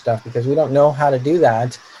secure stuff because we don't know how to do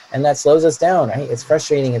that. And that slows us down, right? It's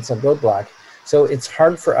frustrating. It's a roadblock. So it's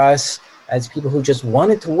hard for us as people who just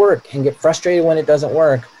want it to work and get frustrated when it doesn't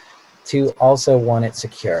work to also want it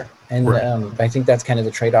secure. And Right. I think that's kind of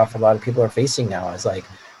the trade-off a lot of people are facing now is like,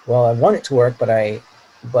 well, I want it to work,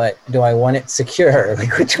 but do I want it secure?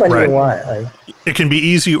 Like, which one do Right. you want? Like, It can be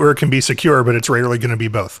easy or it can be secure, but it's rarely going to be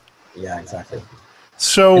both. yeah, exactly.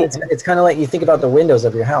 So It's kind of like you think about the windows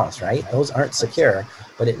of your house, right? Those aren't secure,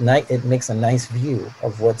 but at night it makes a nice view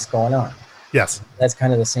of what's going on. yes. That's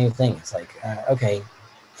kind of the same thing. It's like, okay,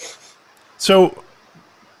 So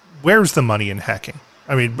where's the money in hacking?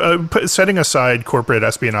 I mean, setting aside corporate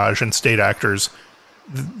espionage and state actors,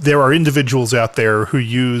 there are individuals out there who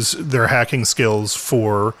use their hacking skills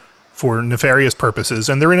for nefarious purposes,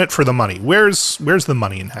 and they're in it for the money. Where's the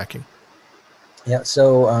money in hacking? yeah. So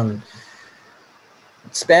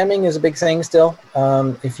spamming is a big thing still.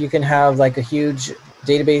 If you can have like a huge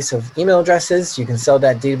database of email addresses, you can sell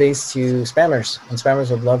that database to spammers, and spammers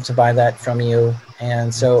would love to buy that from you.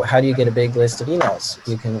 And so how do you get a big list of emails?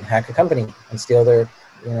 You can hack a company and steal their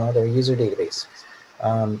user database.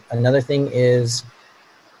 Another thing is,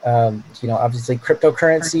 obviously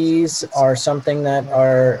cryptocurrencies are something that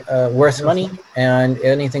are worth money, and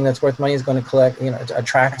anything that's worth money is going to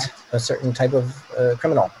attract a certain type of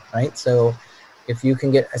criminal, right? So if you can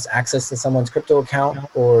get access to someone's crypto account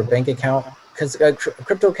or bank account, because a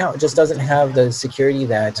crypto account just doesn't have the security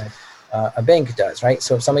that a bank does, right?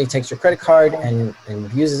 So if somebody takes your credit card and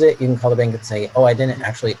uses it, you can call the bank and say, oh, I didn't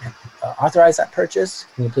actually authorize that purchase.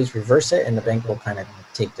 Can you please reverse it? And the bank will kind of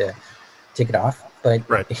take it off. But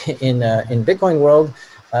Right. in Bitcoin world,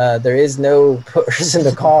 there is no person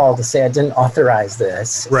to call to say I didn't authorize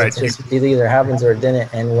this. Right. It's just it either happens or it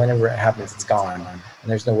didn't, and whenever it happens, it's gone, and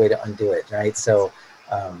there's no way to undo it, right? So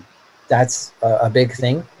that's a big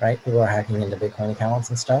thing, right? People are hacking into Bitcoin accounts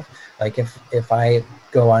and stuff. Like if I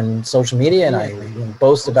go on social media and I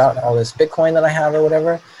boast about all this Bitcoin that I have or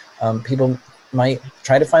whatever, people might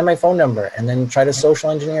try to find my phone number and then try to social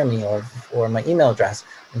engineer me or my email address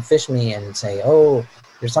and phish me and say, oh,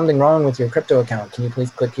 there's something wrong with your crypto account. Can you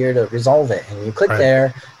please click here to resolve it? And you click Right.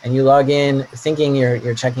 there and you log in thinking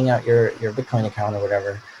you're checking out your Bitcoin account or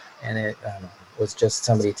whatever. And it was just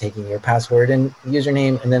somebody taking your password and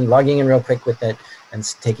username and then logging in real quick with it and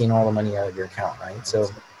taking all the money out of your account, right? So,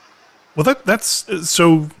 Well, that's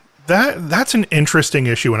an interesting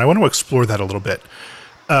issue, and I want to explore that a little bit.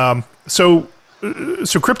 So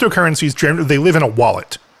cryptocurrencies generally they live in a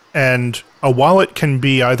wallet, and a wallet can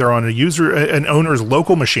be either on an owner's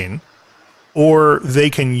local machine, or they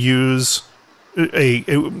can use a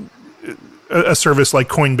service like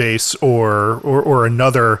Coinbase or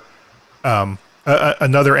another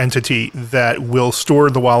another entity that will store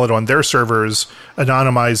the wallet on their servers,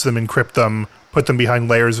 anonymize them, encrypt them, put them behind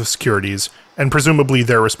layers of securities, and presumably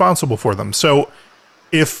they're responsible for them. So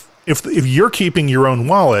if you're keeping your own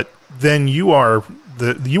wallet, then you are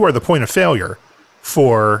the point of failure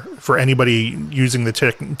for anybody using the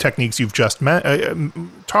techniques you've just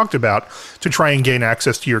talked about to try and gain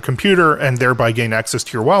access to your computer and thereby gain access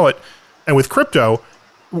to your wallet. And with crypto,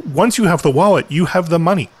 once you have the wallet, you have the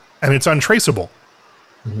money, and it's untraceable.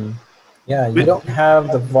 mm-hmm. Yeah, you don't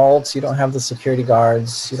have the vaults, you don't have the security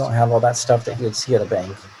guards, you don't have all that stuff that you would see at a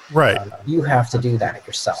bank. Right. You have to do that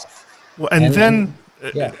yourself. Well, and then,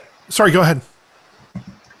 yeah. Sorry, go ahead.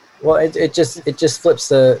 Well, it just flips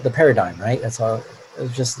the paradigm, right? That's all.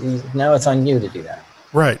 It's just now it's on you to do that.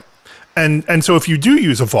 Right. And so if you do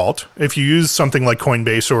use a vault, if you use something like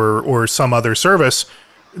Coinbase or some other service,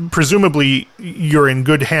 presumably you're in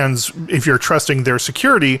good hands if you're trusting their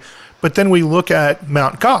security. But then we look at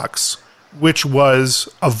Mt. Gox, which was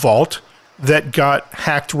a vault that got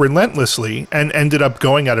hacked relentlessly and ended up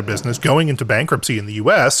going out of business, going into bankruptcy in the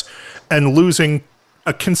US, and losing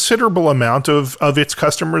a considerable amount of its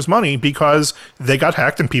customers' money because they got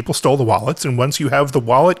hacked and people stole the wallets. And once you have the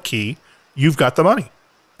wallet key, you've got the money.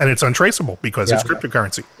 And it's untraceable because it's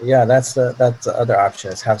cryptocurrency. Yeah, that's the other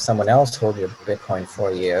option is have someone else hold your Bitcoin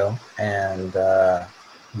for you. And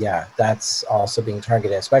that's also being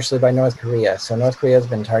targeted, especially by North Korea. So North Korea has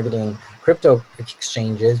been targeting crypto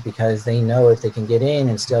exchanges because they know if they can get in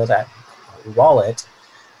and steal that wallet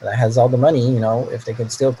that has all the money, if they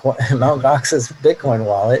could steal Mt. Gox's Bitcoin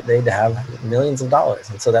wallet, they'd have millions of dollars.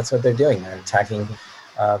 And so that's what they're doing. They're attacking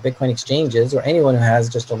Bitcoin exchanges or anyone who has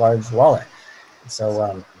just a large wallet.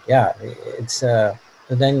 So yeah, it's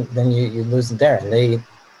then you lose it there, and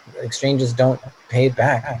exchanges don't pay it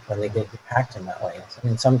back when they get hacked in that way. I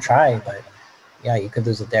mean, some try, but yeah, you could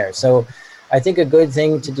lose it there. So I think a good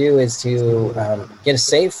thing to do is to get a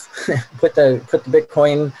safe, put the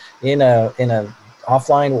Bitcoin in a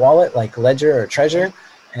offline wallet like Ledger or Treasure,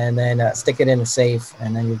 and then stick it in a safe,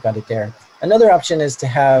 and then you've got it there. Another option is to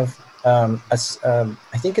have I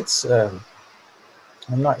think it's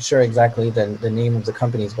I'm not sure exactly the name of the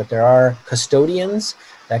companies, but there are custodians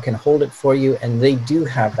that can hold it for you, and they do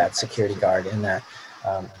have that security guard in that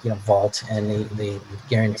vault, and they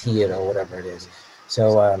guarantee it or whatever it is.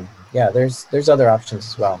 So yeah, there's other options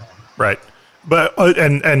as well. Right, but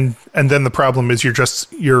and then the problem is you're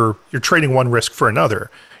trading one risk for another.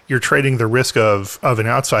 You're trading the risk of an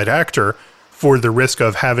outside actor for the risk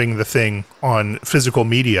of having the thing on physical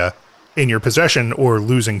media in your possession or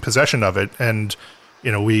losing possession of it. And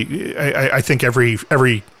I think every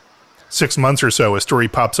 6 months or so, a story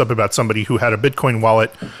pops up about somebody who had a Bitcoin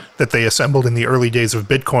wallet that they assembled in the early days of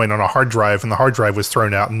Bitcoin on a hard drive, and the hard drive was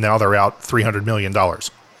thrown out, and now they're out $300 million.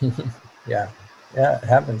 Yeah, it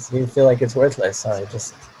happens. You feel like it's worthless. I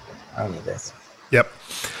don't need this. Yep.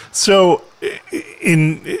 So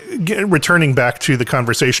in returning back to the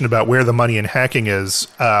conversation about where the money in hacking is,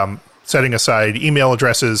 setting aside email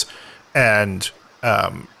addresses and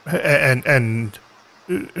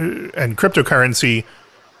cryptocurrency,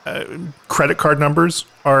 credit card numbers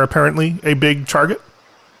are apparently a big target.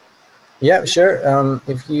 Yeah, sure.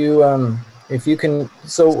 If you can,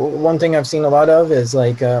 so one thing I've seen a lot of is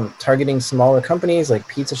like targeting smaller companies like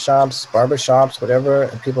pizza shops, barber shops, whatever,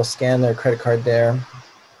 and people scan their credit card there.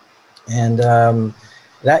 And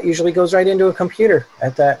that usually goes right into a computer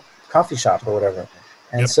at that coffee shop or whatever.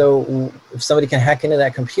 And so if somebody can hack into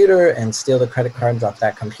that computer and steal the credit cards off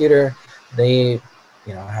that computer, they,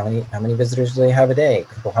 how many visitors do they have a day? A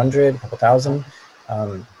couple hundred, a couple thousand.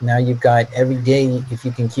 Now you've got every day, if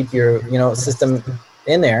you can keep your, system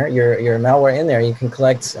in there, your malware in there, you can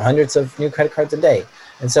collect hundreds of new credit cards a day.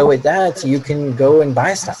 And so with that, you can go and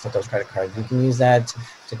buy stuff with those credit cards. You can use that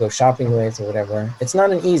to go shopping with or whatever. It's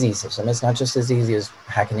not an easy system. It's not just as easy as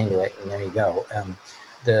hacking into it, and there you go.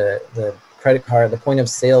 The credit card, the point of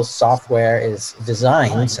sale software is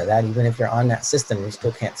designed so that even if you're on that system, you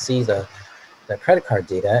still can't see the credit card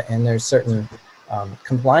data. And there's certain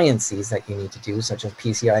compliances that you need to do, such as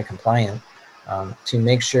PCI compliant, to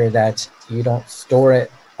make sure that you don't store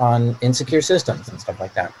it on insecure systems and stuff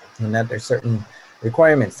like that. And that there's certain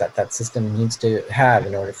requirements that system needs to have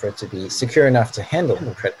in order for it to be secure enough to handle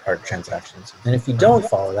credit card transactions. And if you don't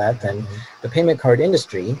follow that, then the payment card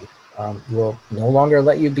industry will no longer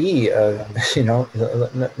let you be, no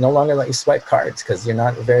longer let you swipe cards because you're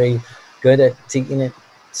not very good at keeping it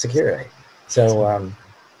secure. So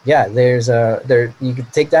yeah, you can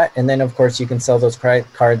take that, and then of course you can sell those credit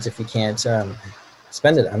cards if you can't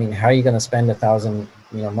spend it. I mean, how are you going to spend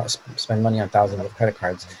spend money on thousands of credit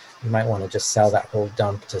cards? You might want to just sell that whole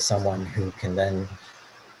dump to someone who can then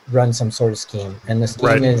run some sort of scheme. And the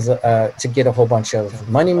scheme is to get a whole bunch of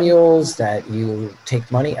money mules that you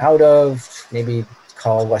take money out of, maybe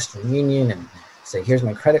call Western Union and say, here's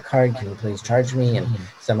my credit card, can you please charge me and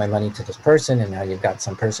send my money to this person? And now you've got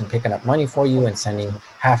some person picking up money for you and sending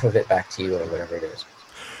half of it back to you or whatever it is.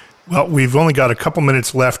 Well, we've only got a couple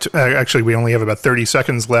minutes left. Actually, we only have about 30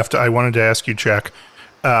 seconds left. I wanted to ask you, Jack,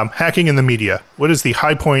 hacking in the media. What is the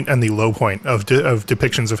high point and the low point of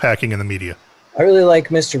depictions of hacking in the media? I really like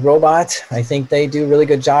Mr. Robot. I think they do a really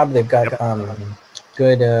good job. They've got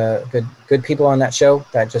good people on that show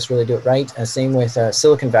that just really do it right. Same with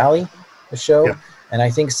Silicon Valley, the show. Yeah. And I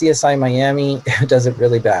think CSI Miami does it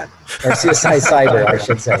really bad. Or CSI Cyber, I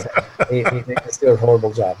should say. They just do a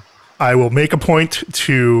horrible job. I will make a point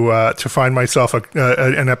to find myself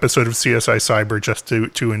an episode of CSI Cyber just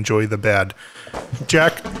to enjoy the bad.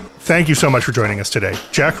 Jack, thank you so much for joining us today.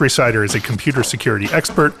 Jack Rhysider is a computer security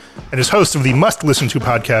expert and is host of the must-listen-to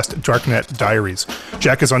podcast Darknet Diaries.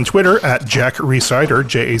 Jack is on Twitter at Jack Rhysider,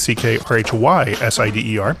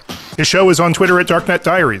 JackRhysider. His show is on Twitter at Darknet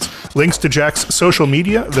Diaries. Links to Jack's social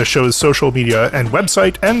media, the show's social media and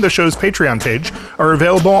website, and the show's Patreon page are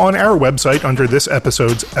available on our website under this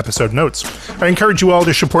episode's episode notes. I encourage you all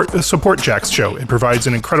to support Jack's show. It provides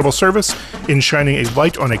an incredible service in shining a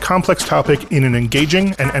light on a complex topic in an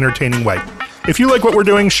engaging and entertaining way. If you like what we're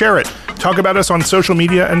doing, share it. Talk about us on social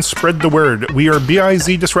media and spread the word. We are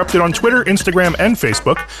BIZ Disrupted on Twitter, Instagram, and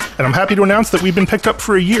Facebook, and I'm happy to announce that we've been picked up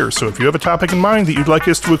for a year, so if you have a topic in mind that you'd like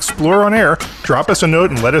us to explore on air, drop us a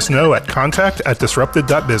note and let us know at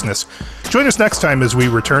contact@disrupted.business. Join us next time as we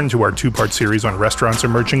return to our two-part series on restaurants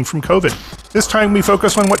emerging from COVID. This time we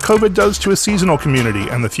focus on what COVID does to a seasonal community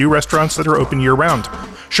and the few restaurants that are open year-round.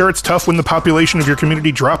 Sure, it's tough when the population of your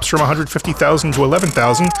community drops from 150,000 to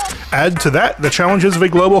 11,000. Add to that the challenges of a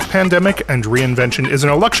global pandemic, and reinvention isn't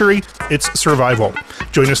a luxury, it's survival.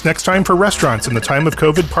 Join us next time for Restaurants in the Time of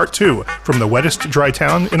COVID Part 2 from the wettest dry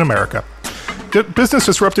town in America. Business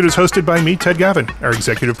Disrupted is hosted by me, Ted Gavin. Our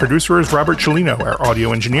executive producer is Robert Cellino. Our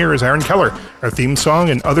audio engineer is Aaron Keller. Our theme song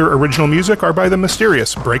and other original music are by the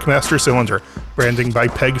mysterious Breakmaster Cylinder. Branding by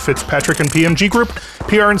Peg Fitzpatrick and PMG Group.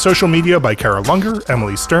 PR and social media by Kara Lunger,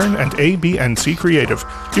 Emily Stern, and ABNC Creative.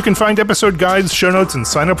 You can find episode guides, show notes, and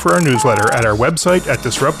sign up for our newsletter at our website at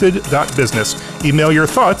disrupted.business. Email your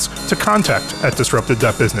thoughts to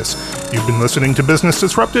contact@disrupted.business. You've been listening to Business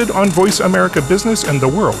Disrupted on Voice America Business and the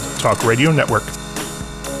World Talk Radio Network.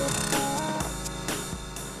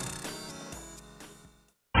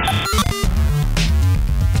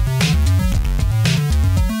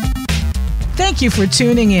 Thank you for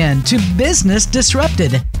tuning in to Business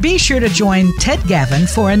Disrupted. Be sure to join Ted Gavin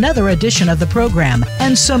for another edition of the program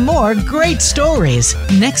and some more great stories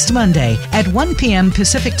next Monday at 1 p.m.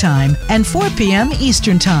 Pacific Time and 4 p.m.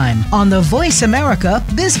 Eastern Time on the Voice America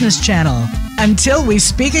Business Channel. Until we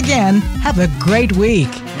speak again, have a great week.